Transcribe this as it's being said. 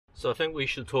So I think we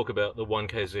should talk about the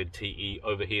 1KZTE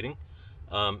overheating.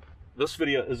 This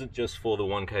video isn't just for the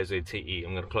 1KZTE.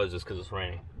 I'm going to close this because it's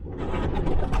raining.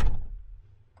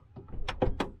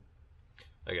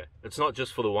 Okay, it's not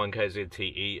just for the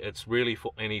 1KZTE, it's really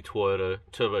for any Toyota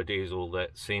turbo diesel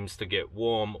that seems to get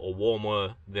warm or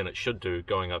warmer than it should do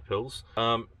going up hills.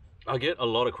 I get a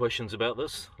lot of questions about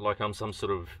this, like I'm some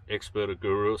sort of expert or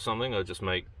guru or something. I just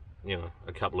make, you know,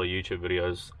 a couple of YouTube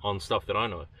videos on stuff that I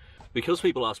know. Because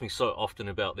people ask me so often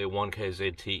about their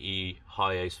 1KZTE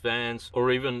high ace vans,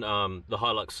 or even the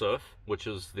Hilux Surf, which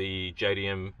is the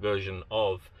JDM version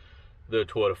of the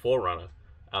Toyota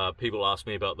 4Runner. People ask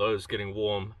me about those getting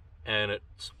warm, and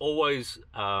it's always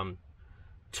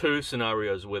two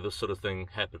scenarios where this sort of thing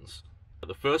happens.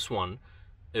 The first one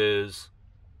is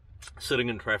sitting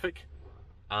in traffic.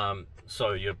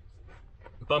 So you're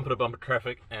bumper to bumper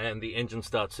traffic and the engine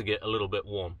starts to get a little bit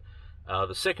warm.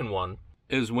 The second one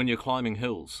is when you're climbing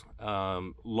hills.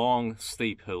 Long,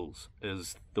 steep hills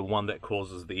is the one that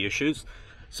causes the issues.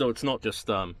 So it's not just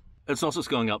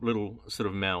going up little sort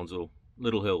of mounds or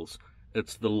little hills.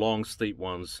 It's the long, steep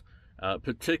ones,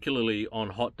 particularly on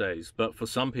hot days. But for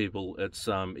some people, it's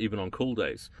even on cool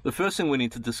days. The first thing we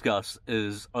need to discuss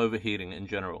is overheating in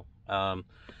general.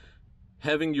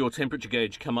 Having your temperature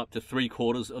gauge come up to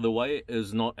 3/4 of the way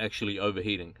is not actually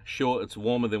overheating. Sure, it's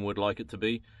warmer than we'd like it to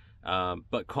be,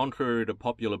 but contrary to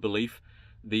popular belief,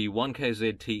 the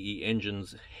 1KZTE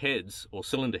engine's heads, or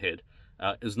cylinder head,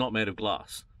 is not made of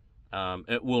glass.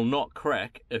 It will not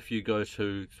crack if you go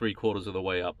to 3/4 of the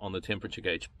way up on the temperature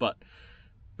gauge, but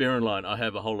bear in mind, I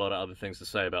have a whole lot of other things to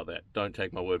say about that. Don't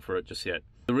take my word for it just yet.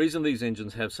 The reason these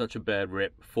engines have such a bad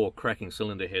rep for cracking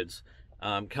cylinder heads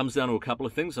comes down to a couple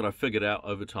of things that I figured out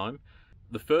over time.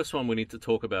 The first one we need to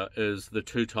talk about is the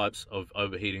two types of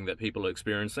overheating that people are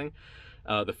experiencing.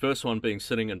 The first one being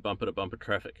sitting in bumper-to-bumper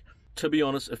traffic. To be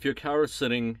honest, if your car is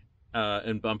sitting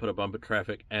in bumper-to-bumper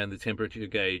traffic and the temperature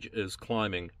gauge is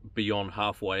climbing beyond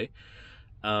halfway,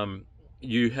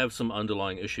 you have some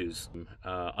underlying issues.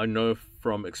 I know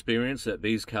from experience that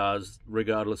these cars,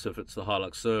 regardless if it's the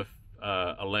Hilux Surf,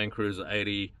 a Land Cruiser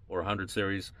 80 or 100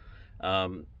 series,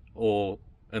 or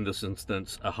in this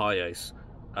instance a high ace,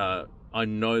 I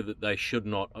know that they should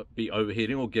not be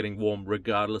overheating or getting warm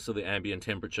regardless of the ambient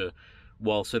temperature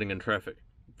while sitting in traffic.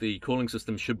 The cooling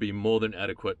system should be more than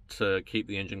adequate to keep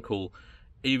the engine cool,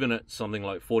 even at something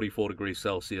like 44 degrees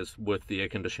Celsius with the air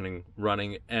conditioning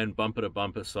running and bumper to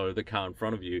bumper, so the car in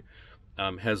front of you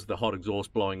has the hot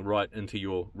exhaust blowing right into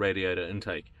your radiator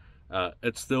intake.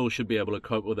 It still should be able to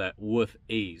cope with that with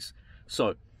ease.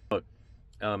 So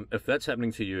if that's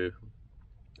happening to you,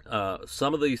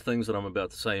 some of these things that I'm about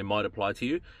to say might apply to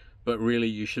you, but really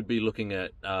you should be looking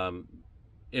at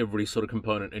every sort of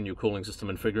component in your cooling system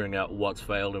and figuring out what's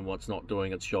failed and what's not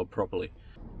doing its job properly.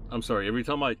 I'm sorry, every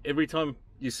time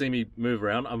you see me move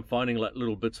around, I'm finding like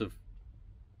little bits of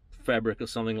fabric or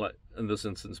something, like in this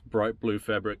instance bright blue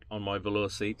fabric on my velour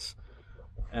seats,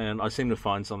 and I seem to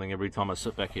find something every time I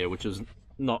sit back here, which is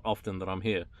not often that I'm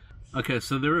here. Okay,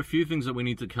 so there are a few things that we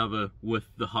need to cover with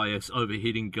the high-ace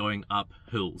overheating going up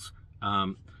hills.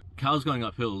 Cars going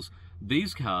up hills,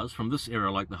 these cars from this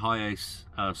era, like the high-ace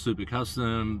Super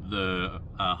Custom, the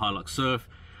Hilux Surf,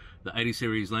 the 80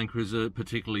 series Land Cruiser,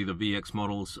 particularly the VX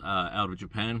models out of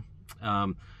Japan,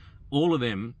 all of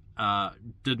them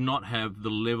did not have the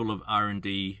level of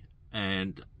R&D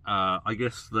and I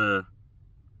guess the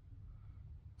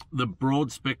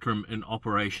broad spectrum in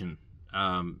operation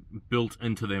built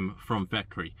into them from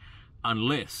factory,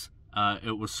 unless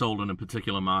it was sold in a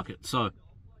particular market. So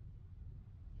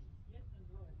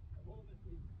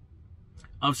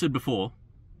I've said before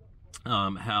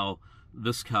how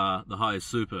this car, the Hiace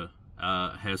Super,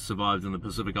 has survived in the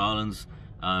Pacific Islands.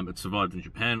 It survived in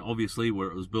Japan, obviously, where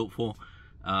it was built for,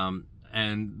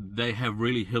 and they have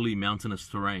really hilly mountainous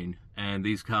terrain, and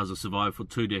these cars have survived for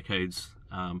 2 decades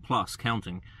plus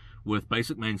counting, with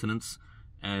basic maintenance,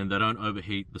 and they don't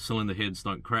overheat, the cylinder heads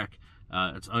don't crack.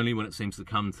 It's only when it seems to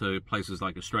come to places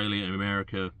like Australia,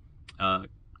 America,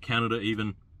 Canada,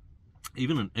 even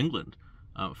in England,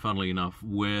 funnily enough,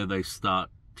 where they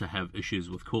start to have issues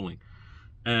with cooling.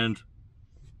 And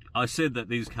I said that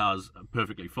these cars are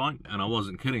perfectly fine, and I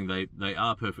wasn't kidding, they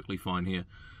are perfectly fine here.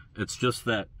 It's just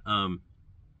that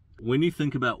when you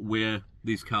think about where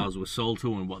these cars were sold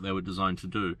to and what they were designed to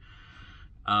do,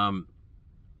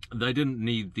 they didn't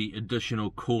need the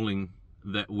additional cooling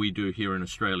that we do here in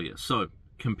Australia. So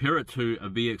compare it to a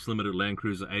VX Limited Land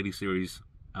Cruiser 80 series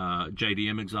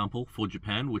JDM example for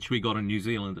Japan, which we got in New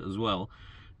Zealand as well,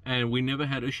 and we never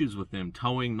had issues with them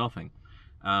towing, nothing.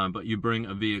 But you bring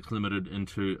a VX Limited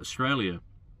into Australia,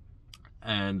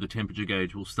 and the temperature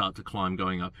gauge will start to climb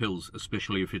going up hills,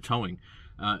 especially if you're towing.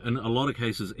 In a lot of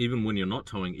cases, even when you're not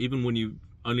towing, even when you've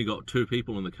only got 2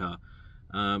 people in the car,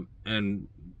 and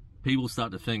people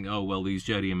start to think, oh, well, these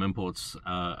JDM imports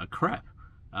are crap.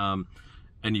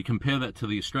 And you compare that to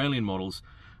the Australian models,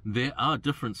 there are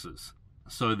differences.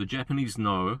 So the Japanese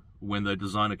know when they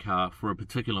design a car for a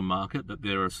particular market that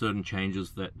there are certain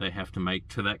changes that they have to make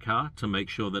to that car to make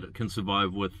sure that it can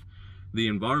survive with the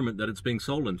environment that it's being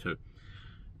sold into.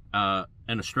 An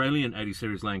Australian 80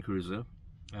 series Land Cruiser,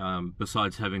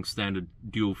 besides having standard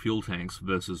dual fuel tanks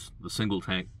versus the single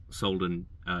tank sold in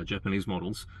Japanese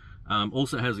models,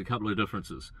 also has a couple of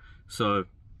differences. So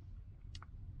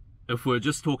if we're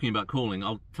just talking about cooling,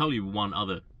 I'll tell you one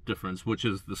other difference, which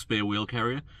is the spare wheel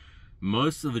carrier.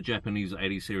 Most of the Japanese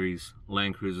 80 series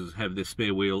Land Cruisers have their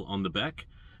spare wheel on the back,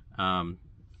 on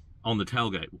the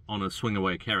tailgate, on a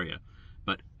swing-away carrier.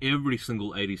 But every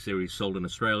single 80 series sold in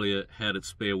Australia had its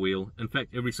spare wheel. In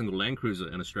fact, every single Land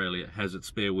Cruiser in Australia has its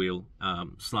spare wheel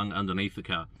slung underneath the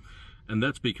car. And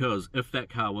that's because if that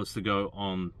car was to go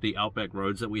on the outback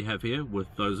roads that we have here with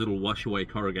those little wash-away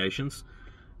corrugations,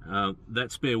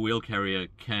 that spare wheel carrier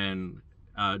can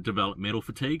develop metal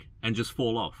fatigue and just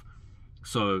fall off.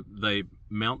 So they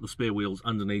mount the spare wheels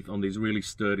underneath on these really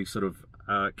sturdy sort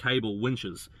of cable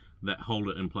winches that hold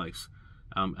it in place.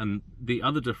 And the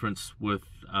other difference with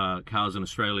cars in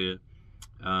Australia,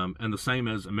 and the same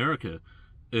as America,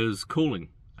 is cooling.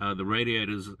 The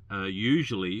radiators are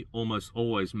usually almost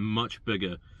always much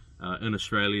bigger in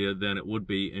Australia than it would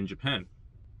be in Japan.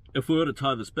 If we were to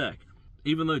tie this back,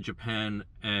 even though Japan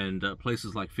and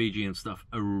places like Fiji and stuff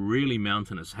are really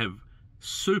mountainous, have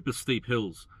super steep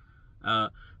hills,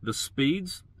 the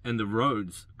speeds and the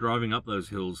roads driving up those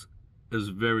hills is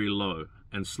very low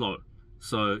and slow.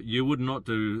 So you would not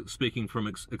do, speaking from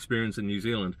experience in New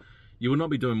Zealand, you would not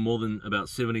be doing more than about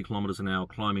 70 kilometers an hour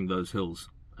climbing those hills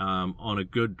on a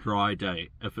good dry day.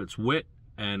 If it's wet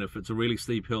and if it's a really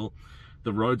steep hill,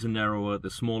 the roads are narrower,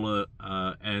 they're smaller,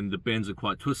 and the bends are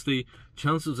quite twisty,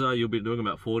 chances are you'll be doing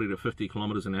about 40 to 50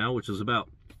 kilometers an hour, which is about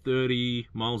 30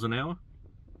 miles an hour.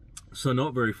 So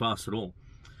not very fast at all.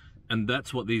 And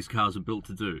that's what these cars are built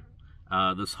to do.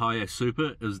 This Hi-Ace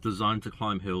Super is designed to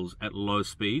climb hills at low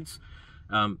speeds.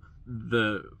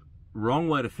 The wrong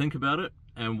way to think about it,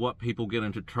 and what people get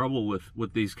into trouble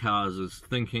with these cars, is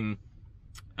thinking,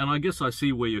 and I guess I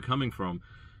see where you're coming from,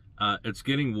 it's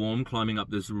getting warm climbing up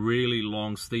this really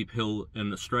long steep hill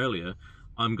in Australia.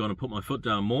 I'm going to put my foot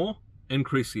down more,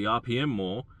 increase the RPM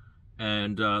more,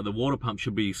 and the water pump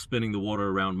should be spinning the water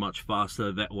around much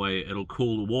faster. That way it'll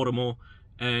cool the water more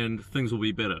and things will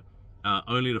be better,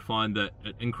 only to find that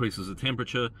it increases the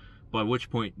temperature, by which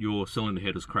point your cylinder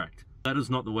head is cracked. That is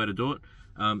not the way to do it.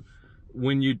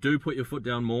 When you do put your foot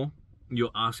down more,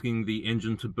 you're asking the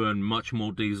engine to burn much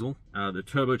more diesel. The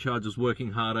turbocharger's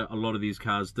working harder. A lot of these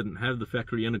cars didn't have the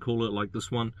factory intercooler like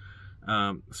this one,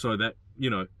 so that,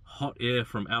 you know, hot air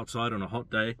from outside on a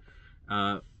hot day,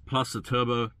 plus the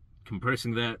turbo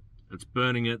compressing that, it's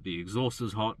burning it, the exhaust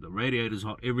is hot, the radiator's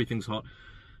hot, everything's hot,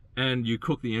 and you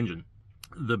cook the engine.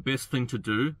 The best thing to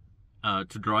do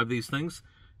to drive these things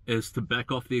is to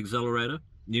back off the accelerator.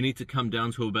 You need to come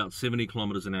down to about 70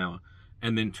 kilometers an hour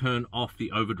and then turn off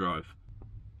the overdrive.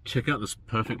 Check out this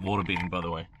perfect water beading, by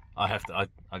the way. I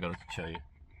gotta show you.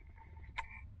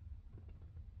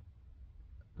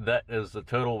 That is the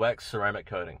turtle wax ceramic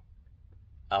coating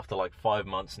after like 5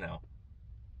 months now.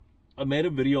 I made a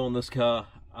video on this car,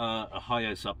 a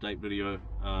Hi-Ace update video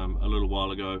a little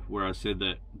while ago, where I said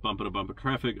that bumper to bumper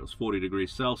traffic, it was 40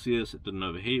 degrees Celsius, it didn't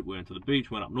overheat, went to the beach,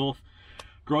 went up north,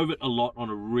 drove it a lot on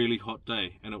a really hot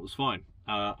day, and it was fine.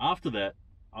 After that,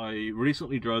 I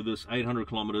recently drove this 800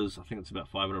 kilometers, I think it's about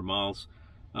 500 miles,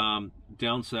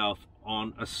 down south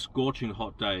on a scorching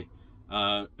hot day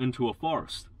into a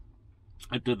forest.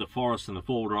 I did the forest and the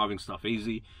four-wheel driving stuff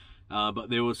easy, but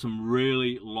there were some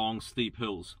really long steep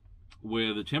hills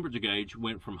where the temperature gauge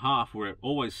went from half, where it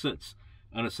always sits,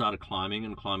 and it started climbing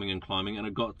and climbing and climbing, and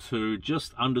it got to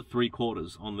just under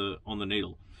 3/4 on the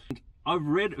needle. And I've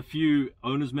read a few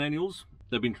owner's manuals.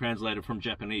 They've been translated from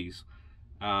Japanese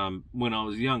when I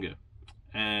was younger,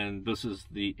 and this is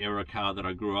the era car that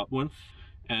I grew up with,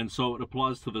 and so it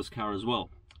applies to this car as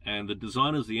well. And the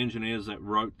designers, the engineers that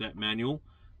wrote that manual,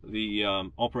 the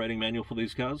operating manual for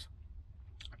these cars,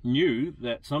 knew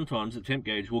that sometimes the temp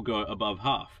gauge will go above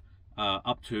half,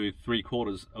 up to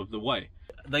 3/4 of the way.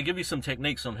 They give you some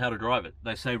techniques on how to drive it.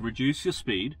 They say reduce your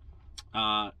speed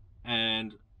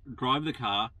and drive the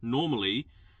car normally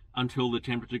until the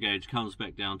temperature gauge comes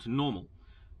back down to normal.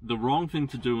 The wrong thing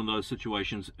to do in those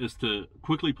situations is to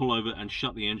quickly pull over and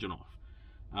shut the engine off,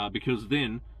 because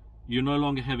then you're no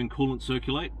longer having coolant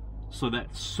circulate, so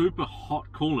that super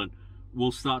hot coolant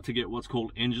will start to get what's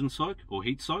called engine soak or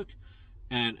heat soak,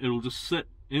 and it'll just sit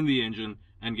in the engine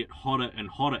and get hotter and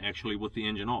hotter actually with the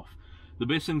engine off. The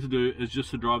best thing to do is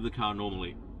just to drive the car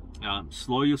normally.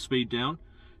 Slow your speed down,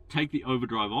 take the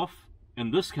overdrive off.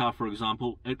 In this car, for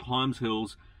example, it climbs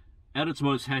hills at its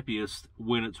most happiest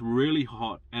when it's really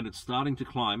hot and it's starting to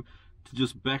climb, to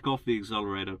just back off the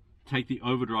accelerator, take the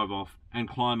overdrive off, and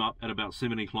climb up at about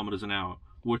 70 kilometers an hour,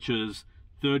 which is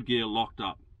third gear locked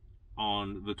up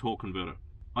on the torque converter.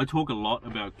 I talk a lot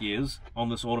about gears on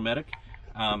this automatic,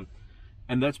 and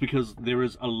that's because there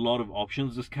is a lot of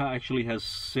options. This car actually has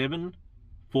 7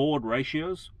 forward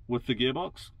ratios with the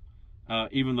gearbox,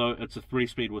 even though it's a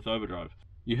 3-speed with overdrive.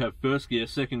 You have first gear,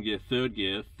 second gear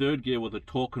with a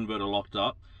torque converter locked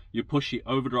up. You push the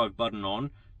overdrive button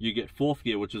on, you get fourth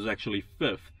gear, which is actually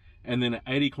fifth, and then at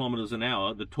 80 kilometers an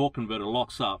hour, the torque converter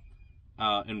locks up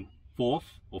in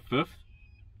fourth or fifth.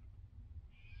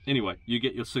 Anyway, you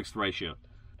get your 6th ratio,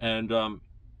 and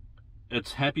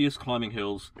it's happiest climbing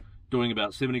hills, doing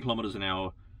about 70 kilometers an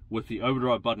hour with the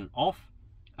overdrive button off.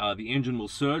 The engine will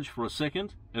surge for a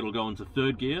second, it'll go into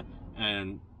third gear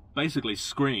and basically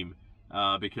scream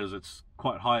because it's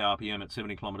quite high RPM at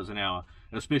 70 kilometers an hour,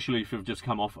 especially if you've just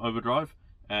come off overdrive,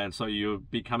 and so you'll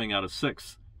be coming out of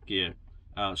 6th gear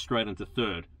straight into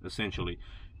third essentially.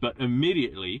 But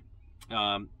immediately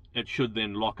it should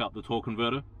then lock up the torque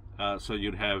converter, so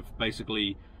you'd have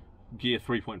basically gear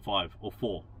 3.5 or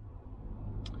 4,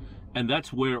 and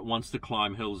that's where it wants to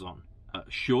climb hills on.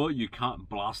 Sure, you can't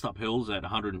blast up hills at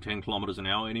 110 kilometers an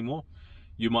hour anymore.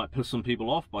 You might piss some people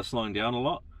off by slowing down a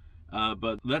lot,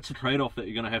 but that's a trade-off that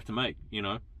you're going to have to make. You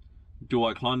know, do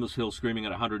I climb this hill screaming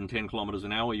at 110 kilometers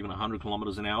an hour, even 100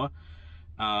 kilometers an hour,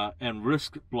 and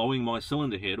risk blowing my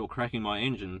cylinder head or cracking my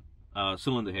engine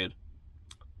cylinder head,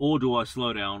 or do I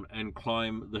slow down and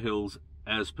climb the hills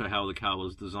as per how the car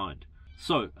was designed?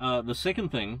 So the second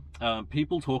thing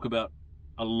people talk about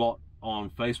a lot on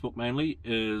Facebook mainly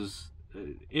is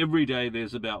every day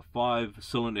there's about 5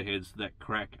 cylinder heads that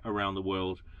crack around the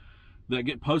world that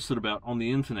get posted about on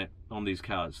the internet on these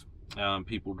cars.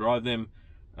 People drive them,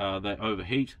 they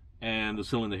overheat, and the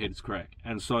cylinder heads crack.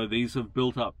 And so these have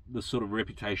built up this sort of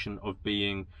reputation of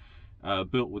being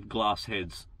built with glass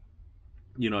heads.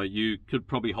 You know, you could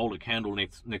probably hold a candle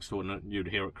next to it and you'd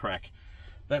hear it crack.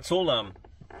 That's all,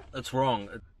 it's wrong.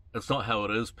 It's not how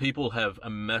it is. People have a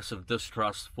massive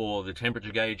distrust for the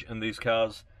temperature gauge in these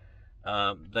cars.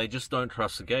 They just don't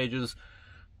trust the gauges.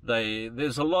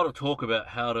 There's a lot of talk about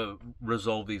how to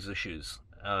resolve these issues.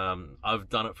 I've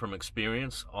done it from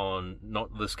experience on,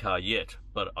 not this car yet,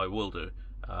 but I will do,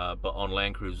 but on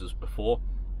Land Cruisers before,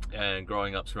 and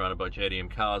growing up surrounded by JDM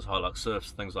cars, Hilux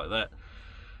Surfs, things like that.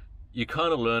 You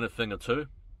kind of learn a thing or two.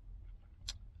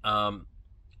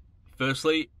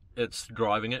 Firstly, it's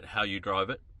driving it, how you drive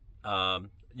it.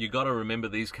 You got to remember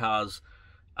these cars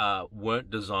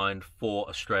weren't designed for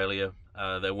Australia.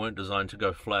 They weren't designed to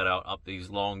go flat out up these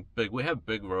long, we have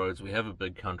big roads, we have a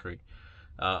big country,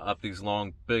 up these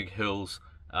long, big hills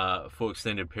for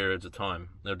extended periods of time.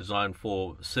 They're designed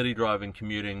for city driving,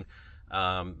 commuting,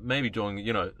 maybe doing,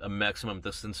 you know, a maximum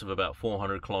distance of about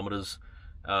 400 kilometers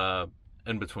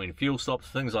in between fuel stops,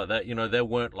 things like that. You know, they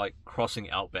weren't like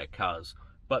crossing outback cars,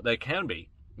 but they can be.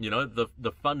 You know,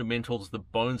 the fundamentals, the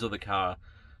bones of the car,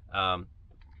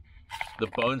 the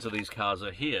bones of these cars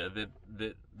are here.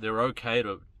 They're okay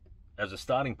as a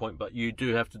starting point, but you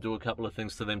do have to do a couple of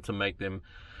things to them to make them,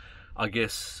 I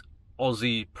guess,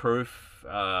 Aussie proof,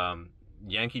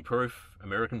 Yankee proof,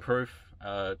 American proof,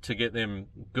 to get them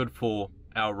good for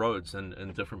our roads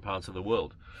in different parts of the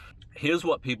world. Here's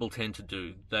what people tend to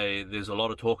do. There's a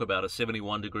lot of talk about a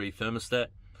 71-degree thermostat.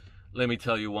 Let me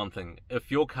tell you one thing.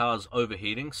 If your car's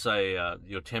overheating, say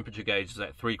your temperature gauge is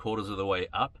at 3/4 of the way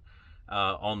up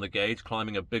on the gauge,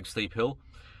 climbing a big steep hill,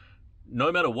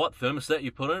 no matter what thermostat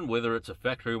you put in, whether it's a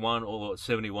factory one or a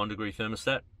 71-degree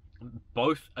thermostat,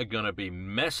 both are going to be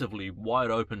massively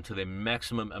wide open to their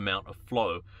maximum amount of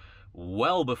flow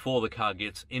well before the car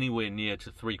gets anywhere near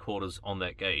to 3/4 on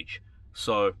that gauge.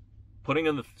 So putting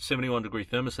in the 71-degree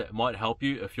thermostat might help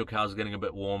you if your car's getting a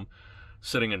bit warm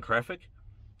sitting in traffic.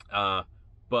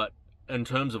 But in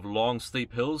terms of long,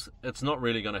 steep hills, it's not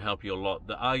really going to help you a lot.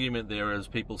 The argument there is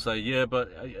people say, yeah, but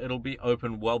it'll be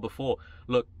open well before.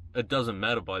 Look, it doesn't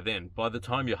matter by then. By the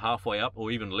time you're halfway up,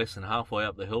 or even less than halfway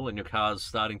up the hill, and your car's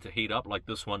starting to heat up like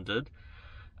this one did,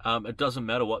 it doesn't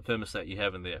matter what thermostat you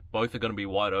have in there. Both are going to be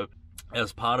wide open.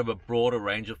 As part of a broader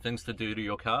range of things to do to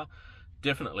your car,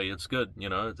 definitely it's good. You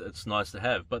know, it's nice to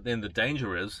have. But then the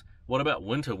danger is, what about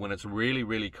winter when it's really,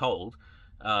 really cold?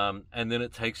 and then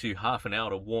it takes you half an hour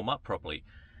to warm up properly.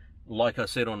 Like I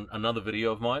said on another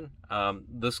video of mine,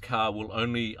 this car will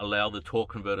only allow the torque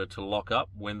converter to lock up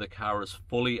when the car is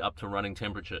fully up to running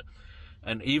temperature.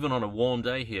 And even on a warm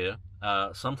day here,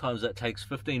 sometimes that takes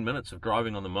 15 minutes of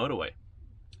driving on the motorway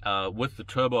with the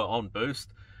turbo on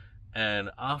boost. And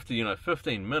after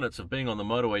 15 minutes of being on the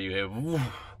motorway, you hear woof,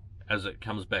 as it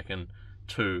comes back in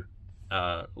to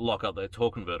lock up that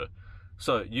torque converter.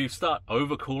 So you start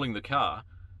overcooling the car.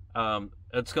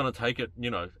 It's going to take it,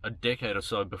 a decade or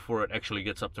so before it actually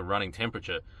gets up to running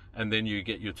temperature, and then you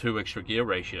get your 2 extra gear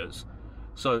ratios.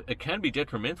 So it can be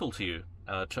detrimental to you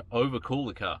to overcool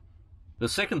the car. The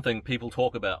second thing people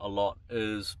talk about a lot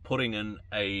is putting in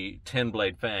a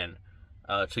 10-blade fan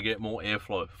to get more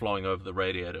airflow flowing over the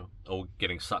radiator, or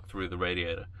getting sucked through the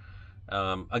radiator.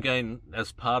 Again,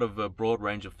 as part of a broad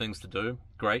range of things to do,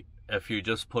 great. If you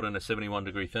just put in a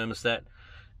 71-degree thermostat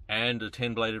and a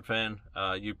 10-bladed fan,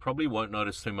 you probably won't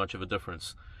notice too much of a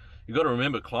difference. You've got to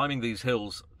remember, climbing these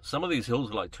hills, some of these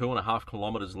hills are like 2.5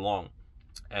 kilometers long,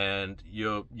 and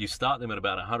you start them at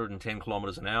about 110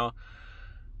 kilometers an hour.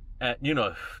 At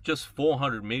just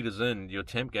 400 meters in, your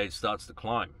temp gauge starts to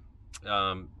climb.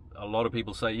 A lot of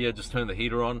people say, yeah, just turn the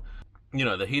heater on.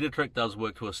 The heater trick does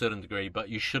work to a certain degree, but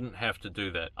you shouldn't have to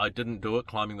do that. I didn't do it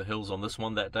climbing the hills on this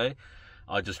one that day.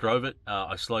 I just drove it,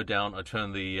 I slowed down, I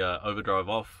turned the overdrive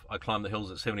off, I climbed the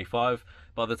hills at 75.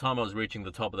 By the time I was reaching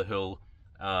the top of the hill,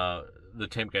 the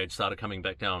temp gauge started coming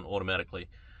back down automatically.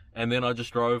 And then I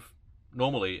just drove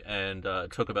normally, and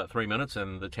it took about 3 minutes,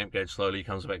 and the temp gauge slowly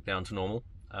comes back down to normal.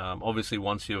 Obviously,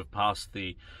 once you've passed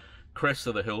the crest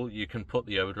of the hill, you can put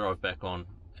the overdrive back on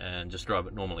and just drive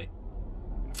it normally.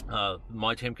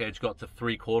 My temp gauge got to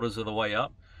 3/4 of the way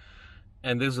up,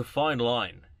 and there's a fine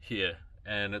line here,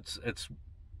 and it's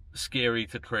scary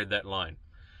to tread that line.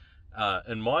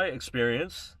 In my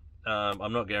experience,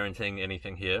 I'm not guaranteeing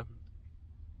anything here,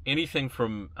 anything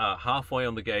from halfway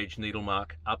on the gauge needle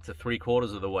mark up to 3/4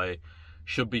 of the way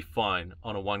should be fine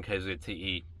on a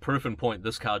 1KZTE. Proof in point,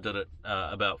 this car did it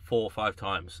about 4 or 5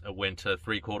 times. It went to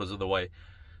 3/4 of the way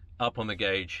up on the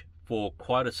gauge for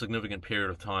quite a significant period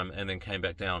of time, and then came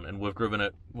back down. And we've driven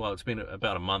it, well, it's been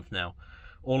about a month now,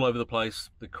 all over the place.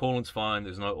 The coolant's fine,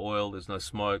 there's no oil, there's no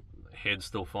smoke, head's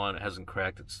still fine, it hasn't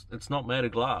cracked, it's not made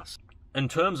of glass. In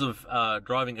terms of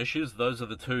driving issues, those are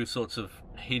the two types of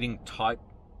heating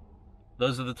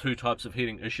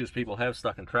issues people have: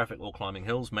 stuck in traffic or climbing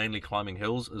hills. Mainly climbing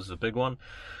hills is the big one.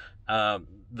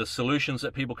 The solutions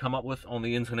that people come up with on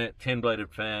the internet, 10-bladed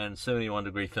fan,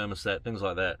 71-degree thermostat, things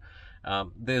like that.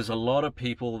 There's a lot of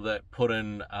people that put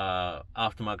in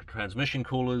aftermarket transmission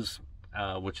coolers,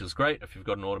 which is great if you've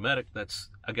got an automatic. That's,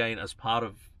 again, as part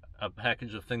of a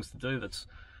package of things to do,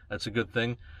 that's a good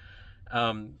thing.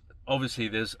 Obviously,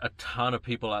 there's a ton of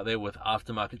people out there with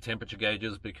aftermarket temperature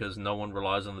gauges, because no one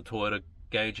relies on the Toyota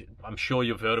gauge. I'm sure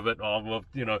you've heard of it. Oh, well,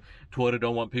 Toyota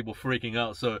don't want people freaking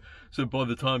out, so by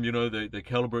the time they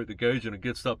calibrate the gauge and it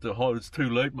gets up to hot, it's too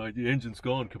late, mate. The engine's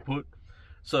gone kaput.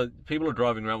 So people are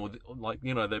driving around with,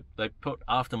 they put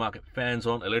aftermarket fans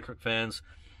on, electric fans,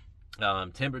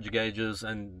 temperature gauges,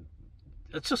 and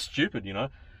it's just stupid.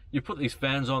 You put these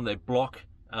fans on, they block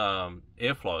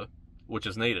airflow, which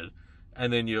is needed,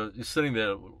 and then you're sitting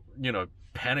there,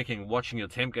 panicking, watching your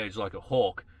temp gauge like a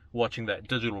hawk, watching that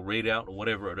digital readout or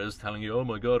whatever it is, telling you, oh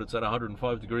my god, it's at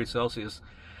 105 degrees Celsius.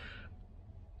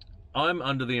 I'm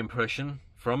under the impression,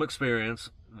 from experience,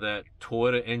 that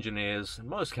Toyota engineers, and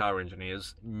most car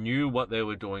engineers, knew what they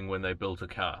were doing when they built a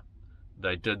car.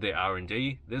 They did their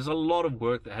R&D. There's a lot of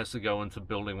work that has to go into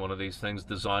building one of these things,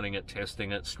 designing it,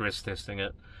 testing it, stress testing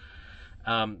it,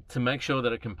 to make sure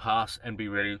that it can pass and be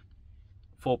ready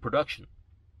for production.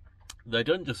 They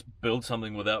don't just build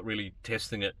something without really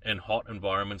testing it in hot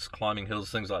environments, climbing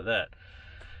hills, things like that,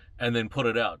 and then put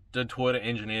it out. Did Toyota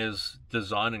engineers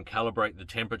design and calibrate the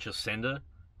temperature sender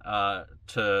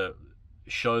to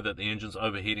show that the engine's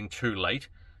overheating too late,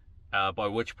 by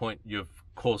which point you've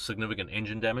caused significant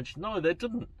engine damage? No, they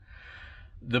didn't.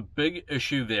 The big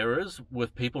issue there is,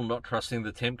 with people not trusting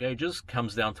the temp gauges,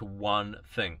 comes down to one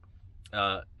thing.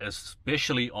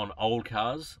 Especially on old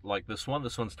cars like this one.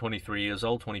 This one's 23 years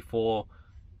old, 24,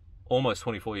 almost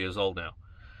 24 years old now.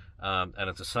 And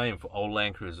it's the same for old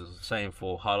Land Cruisers, the same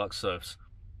for Hilux Surfs.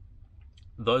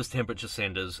 Those temperature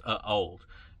senders are old.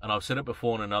 And I've said it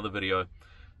before in another video,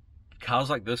 cars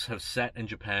like this have sat in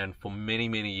Japan for many,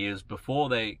 many years before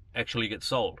they actually get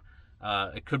sold.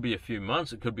 It could be a few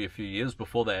months, it could be a few years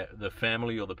before the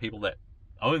family or the people that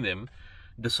own them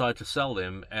decide to sell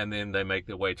them, and then they make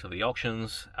their way to the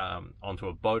auctions, onto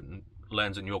a boat, and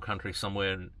lands in your country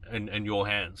somewhere in your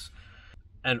hands.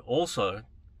 And also,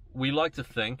 we like to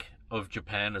think of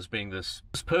Japan as being this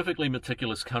perfectly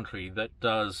meticulous country that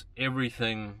does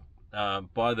everything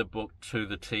by the book to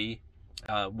the T,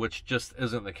 which just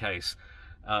isn't the case.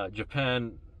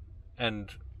 Japan,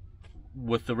 and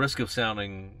with the risk of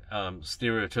sounding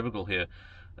stereotypical here,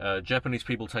 Japanese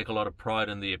people take a lot of pride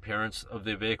in the appearance of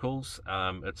their vehicles.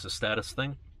 It's a status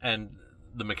thing, and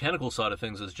the mechanical side of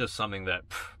things is just something that,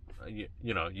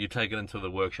 you know, you take it into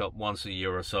the workshop once a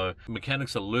year or so.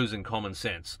 Mechanics are losing common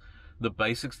sense. The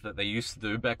basics that they used to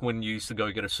do back when you used to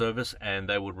go get a service and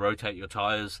they would rotate your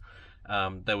tires,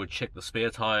 they would check the spare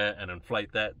tire and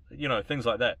inflate that, you know, things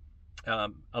like that.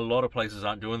 A lot of places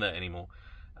aren't doing that anymore.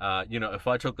 You know, if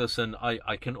I took this in,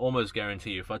 I can almost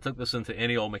guarantee you, if I took this into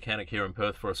any old mechanic here in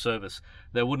Perth for a service,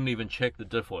 they wouldn't even check the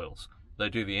diff oils. They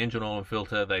do the engine oil and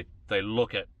filter. They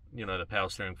look at, you know, the power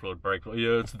steering fluid, brake fluid.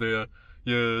 Yeah, it's there.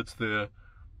 Yeah, it's there.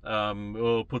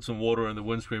 Oh, put some water in the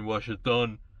windscreen washer.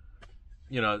 Done.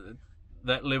 You know,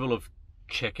 that level of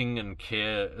checking and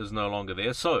care is no longer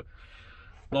there. So,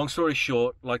 long story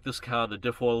short, like this car, the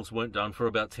diff oils weren't done for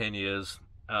about 10 years.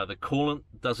 The coolant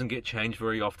doesn't get changed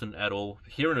very often at all.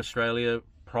 Here in Australia,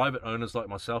 private owners like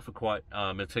myself are quite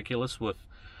meticulous with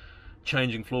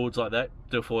changing fluids like that.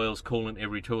 Diff oils, coolant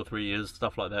every 2 or 3 years,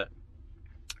 stuff like that.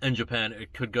 In Japan,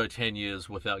 it could go 10 years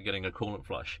without getting a coolant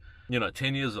flush. You know,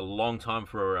 10 years is a long time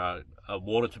for a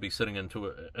water to be sitting in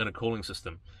a cooling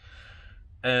system.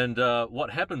 And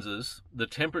what happens is the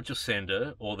temperature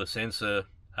sender, or the sensor,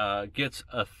 gets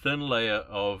a thin layer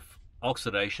of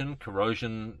oxidation,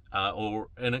 corrosion,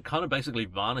 and it kind of basically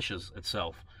varnishes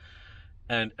itself.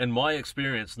 And in my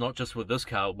experience, not just with this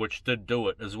car, which did do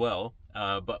it as well,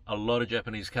 but a lot of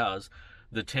Japanese cars,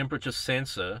 the temperature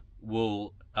sensor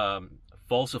will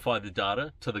falsify the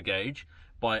data to the gauge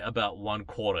by about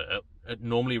 1/4. It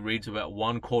normally reads about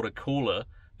 1/4 cooler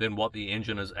than what the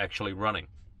engine is actually running.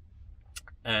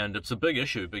 And it's a big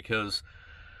issue because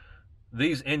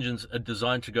these engines are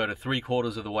designed to go to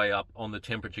 3/4 of the way up on the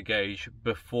temperature gauge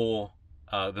before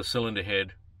the cylinder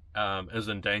head is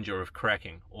in danger of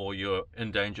cracking, or you're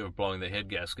in danger of blowing the head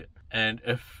gasket. And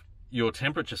if your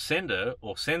temperature sender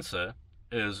or sensor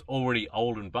is already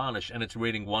old and varnished and it's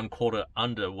reading 1/4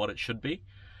 under what it should be,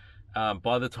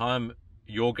 by the time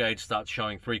your gauge starts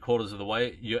showing 3/4 of the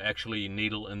way, you're actually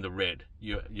needle in the red.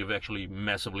 You've actually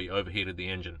massively overheated the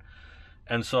engine.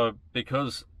 And so,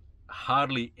 because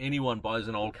hardly anyone buys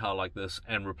an old car like this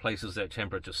and replaces that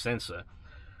temperature sensor,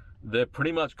 they're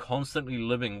pretty much constantly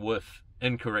living with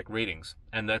incorrect readings.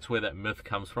 And that's where that myth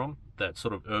comes from, that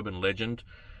sort of urban legend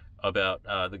about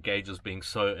the gauges being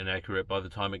so inaccurate. By the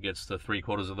time it gets to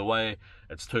 3/4 of the way,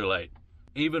 it's too late.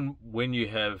 Even when you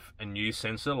have a new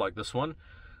sensor like this one,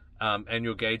 and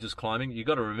your gauge is climbing, you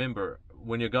got to remember,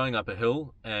 when you're going up a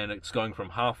hill and it's going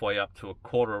from halfway up to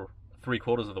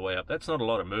 3/4 of the way up, that's not a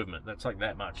lot of movement. That's like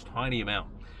that much, tiny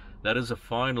amount. That is a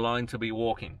fine line to be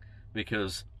walking,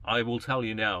 because I will tell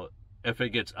you now, if it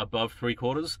gets above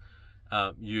 3/4,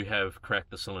 you have cracked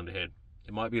the cylinder head.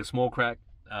 It might be a small crack,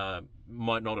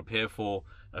 might not appear for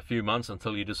a few months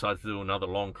until you decide to do another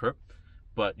long trip,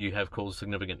 but you have caused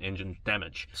significant engine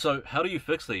damage. So how do you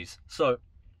fix these? So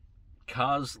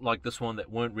cars like this one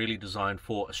that weren't really designed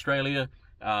for Australia,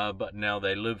 but now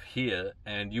they live here,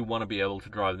 and you want to be able to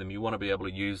drive them, you want to be able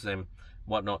to use them,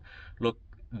 whatnot. Look,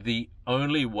 the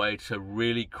only way to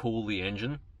really cool the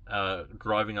engine,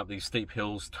 driving up these steep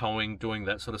hills, towing, doing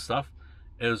that sort of stuff,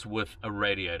 is with a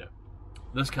radiator.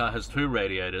 This car has 2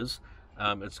 radiators.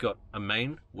 It's got a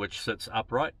main, which sits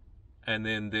upright, and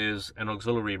then there's an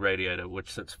auxiliary radiator,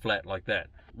 which sits flat like that.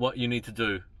 What you need to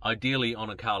do, ideally on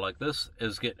a car like this,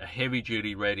 is get a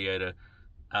heavy-duty radiator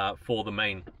for the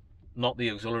main, not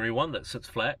the auxiliary one that sits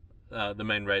flat, the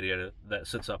main radiator that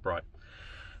sits upright.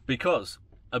 Because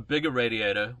a bigger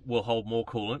radiator will hold more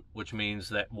coolant, which means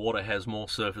that water has more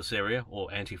surface area, or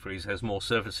antifreeze has more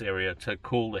surface area to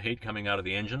cool the heat coming out of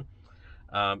the engine.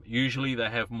 Usually they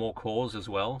have more cores as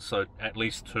well, so at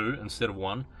least 2 instead of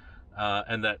 1,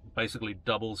 and that basically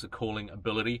doubles the cooling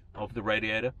ability of the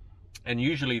radiator. And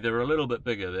usually they're a little bit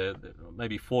bigger. They're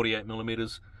maybe 48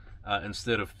 millimeters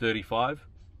instead of 35.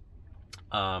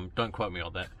 Don't quote me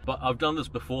on that, but I've done this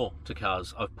before to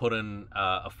cars. I've put in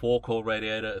a 4-core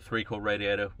radiator, a 3-core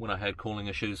radiator when I had cooling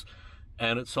issues,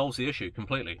 and it solves the issue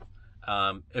completely.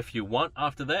 If you want,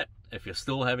 after that, if you're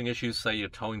still having issues, say you're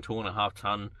towing 2.5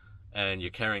 ton and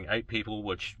you're carrying 8 people,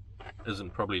 which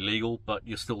isn't probably legal, but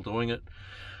you're still doing it,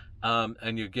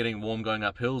 and you're getting warm going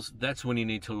up hills, that's when you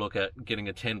need to look at getting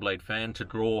a 10-blade fan to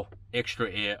draw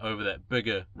extra air over that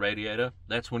bigger radiator.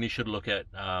 That's when you should look at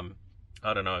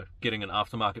I don't know, getting an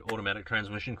aftermarket automatic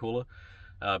transmission cooler.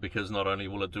 because not only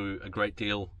will it do a great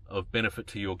deal of benefit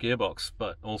to your gearbox,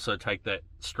 but also take that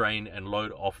strain and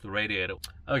load off the radiator.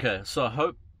 Okay, so I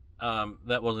hope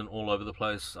that wasn't all over the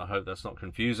place. I hope that's not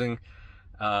confusing.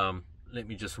 Let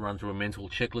me just run through a mental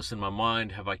checklist in my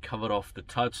mind. Have I covered off the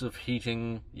types of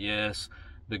heating? Yes.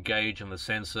 The gauge and the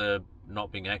sensor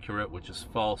not being accurate, which is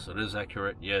false. It is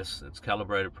accurate. Yes. It's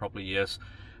calibrated properly. Yes.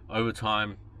 Over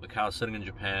time, the car's sitting in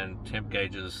Japan, temp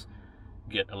gauges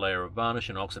get a layer of varnish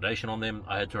and oxidation on them.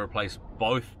 I had to replace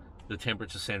both the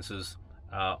temperature sensors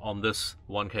on this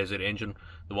 1KZ engine.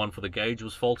 The one for the gauge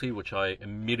was faulty, which I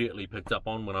immediately picked up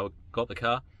on when I got the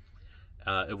car.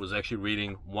 It was actually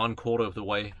reading 1/4 of the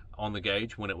way on the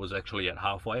gauge when it was actually at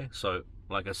halfway. So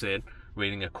like I said,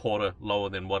 reading 1/4 lower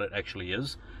than what it actually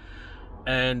is.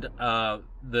 And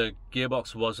the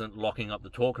gearbox wasn't locking up the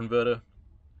torque converter.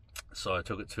 So I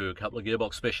took it to a couple of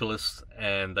gearbox specialists,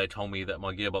 and they told me that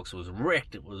my gearbox was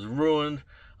wrecked, it was ruined.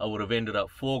 I would have ended up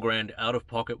 $4,000 out of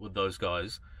pocket with those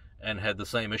guys and had the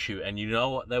same issue. And you know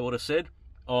what they would have said?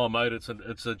 Oh mate, it's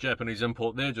a Japanese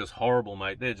import, they're just horrible,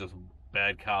 mate, they're just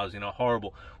bad cars, you know,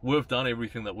 horrible. We've done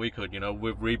everything that we could, you know,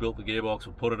 we've rebuilt the gearbox,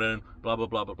 we've put it in, blah blah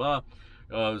blah blah blah.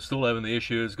 Still having the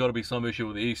issue. There's got to be some issue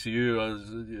with the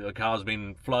ECU. A car's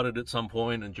been flooded at some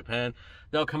point in Japan.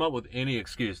 They'll come up with any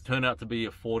excuse. Turned out to be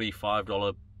a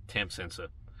 $45 temp sensor,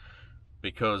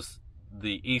 because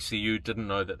the ECU didn't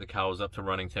know that the car was up to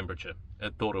running temperature.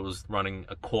 It thought it was running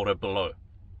 1/4 below.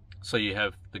 So you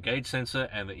have the gauge sensor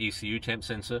and the ECU temp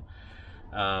sensor.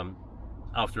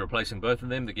 After replacing both of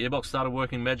them, the gearbox started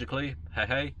working magically,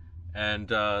 hey, and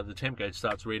the temp gauge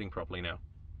starts reading properly now.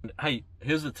 Hey,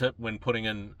 here's the tip when putting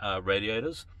in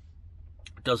radiators.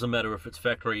 Doesn't matter if it's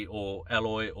factory or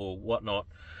alloy or whatnot.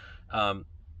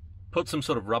 Put some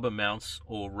sort of rubber mounts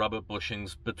or rubber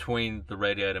bushings between the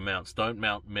radiator mounts. Don't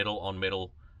mount metal on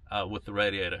metal with the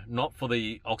radiator. Not for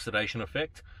the oxidation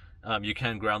effect. You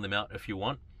can ground them out if you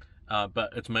want, but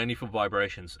it's mainly for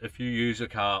vibrations. If you use your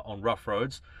car on rough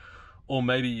roads, or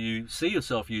maybe you see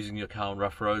yourself using your car on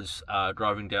rough roads,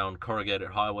 driving down corrugated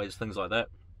highways, things like that,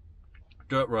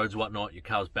 dirt roads, whatnot, your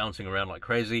car's bouncing around like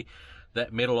crazy,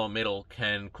 that metal on metal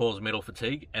can cause metal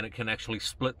fatigue, and it can actually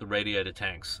split the radiator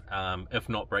tanks, if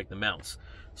not break the mounts.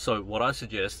 So what I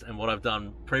suggest, and what I've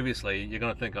done previously, you're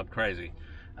going to think I'm crazy,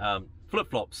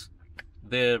 flip-flops.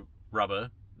 They're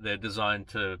rubber, they're designed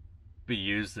to be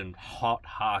used in hot,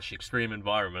 harsh, extreme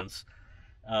environments.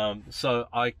 So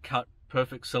I cut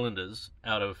perfect cylinders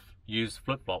out of used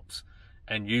flip-flops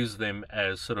and use them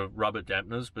as sort of rubber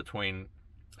dampeners between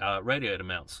radiator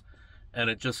mounts, and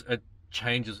it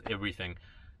changes everything.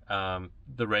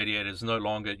 The radiator is no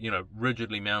longer, you know,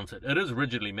 rigidly mounted. It is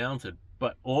rigidly mounted,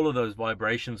 but all of those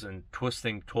vibrations and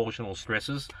twisting torsional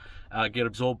stresses get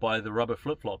absorbed by the rubber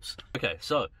flip-flops. Okay,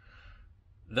 so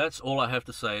that's all I have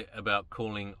to say about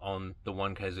cooling on the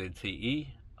 1KZ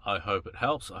TE. I hope it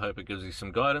helps. I hope it gives you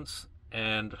some guidance,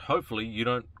 and hopefully you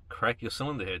don't crack your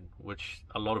cylinder head, which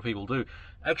a lot of people do.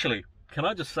 Actually, can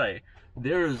I just say,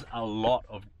 there is a lot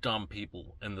of dumb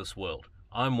people in this world.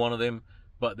 I'm one of them,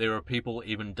 but there are people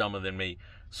even dumber than me.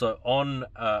 So on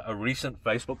a recent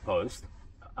Facebook post,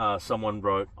 someone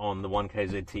wrote on the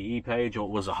 1KZ TE page, or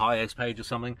it was a Hi-Ace page or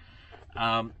something,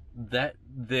 that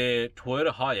their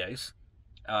Toyota Hi-Ace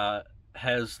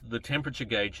has the temperature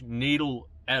gauge needle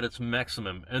at its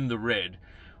maximum in the red,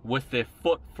 with their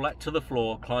foot flat to the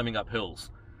floor climbing up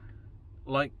hills.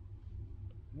 Like,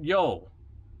 yo,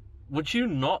 would you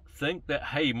not think that,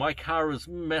 hey, my car is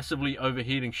massively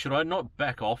overheating, should I not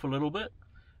back off a little bit?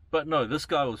 But no, this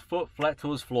guy was foot flat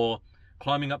to his floor,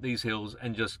 climbing up these hills,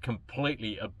 and just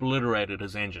completely obliterated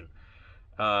his engine.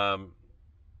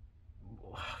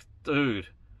 Dude,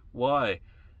 why?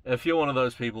 If you're one of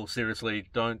those people, seriously,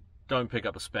 don't pick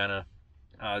up a spanner.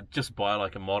 Just buy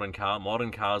like a modern car.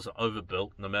 Modern cars are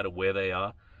overbuilt no matter where they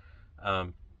are.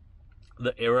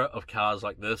 The era of cars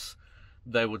like this,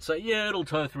 they would say, yeah, it'll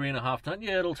tow 3.5 ton,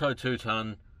 yeah, it'll tow 2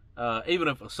 ton, even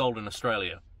if it's sold in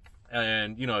Australia.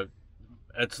 And, you know,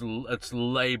 it's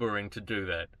laboring to do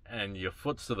that. And your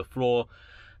foot's to the floor,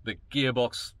 the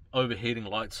gearbox overheating,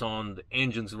 lights on, the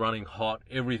engine's running hot,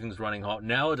 everything's running hot.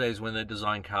 Nowadays, when they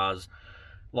design cars,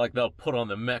 like, they'll put on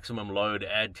the maximum load,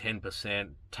 add 10%,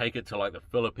 take it to like the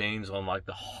Philippines on like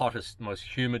the hottest,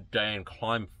 most humid day, and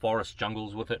climb forest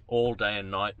jungles with it all day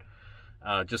and night,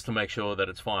 just to make sure that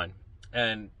it's fine.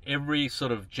 And every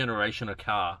sort of generation of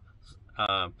car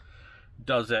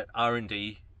does that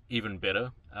R&D even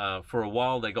better. For a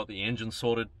while they got the engine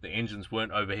sorted. The engines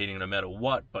weren't overheating no matter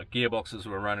what, but gearboxes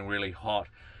were running really hot.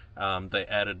 They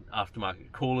added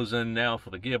aftermarket coolers in now for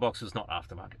the gearboxes, not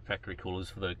aftermarket, factory coolers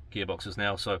for the gearboxes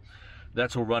now. So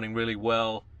that's all running really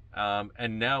well.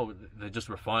 and now they're just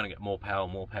refining it, more power,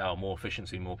 more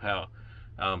efficiency, more power.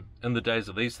 In the days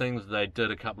of these things, they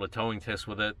did a couple of towing tests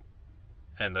with it,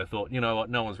 and they thought, you know what,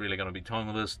 no one's really going to be towing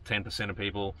with this. 10% of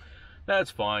people,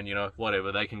 that's fine, you know,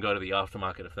 whatever. They can go to the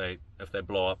aftermarket if they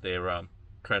blow up their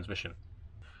transmission.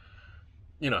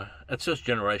 You know, it's just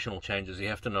generational changes. You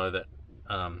have to know that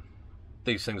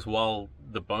these things, while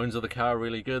the bones of the car are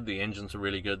really good, the engines are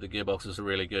really good, the gearboxes are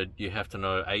really good, you have to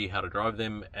know A, how to drive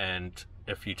them, and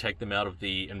if you take them out of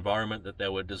the environment that they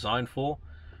were designed for,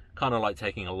 kind of like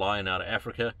taking a lion out of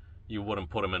Africa, you wouldn't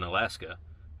put him in Alaska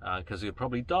because he'd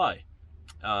probably die.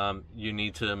 You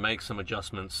need to make some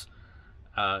adjustments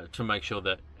to make sure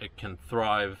that it can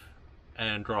thrive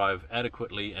and drive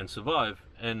adequately and survive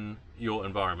in your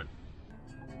environment.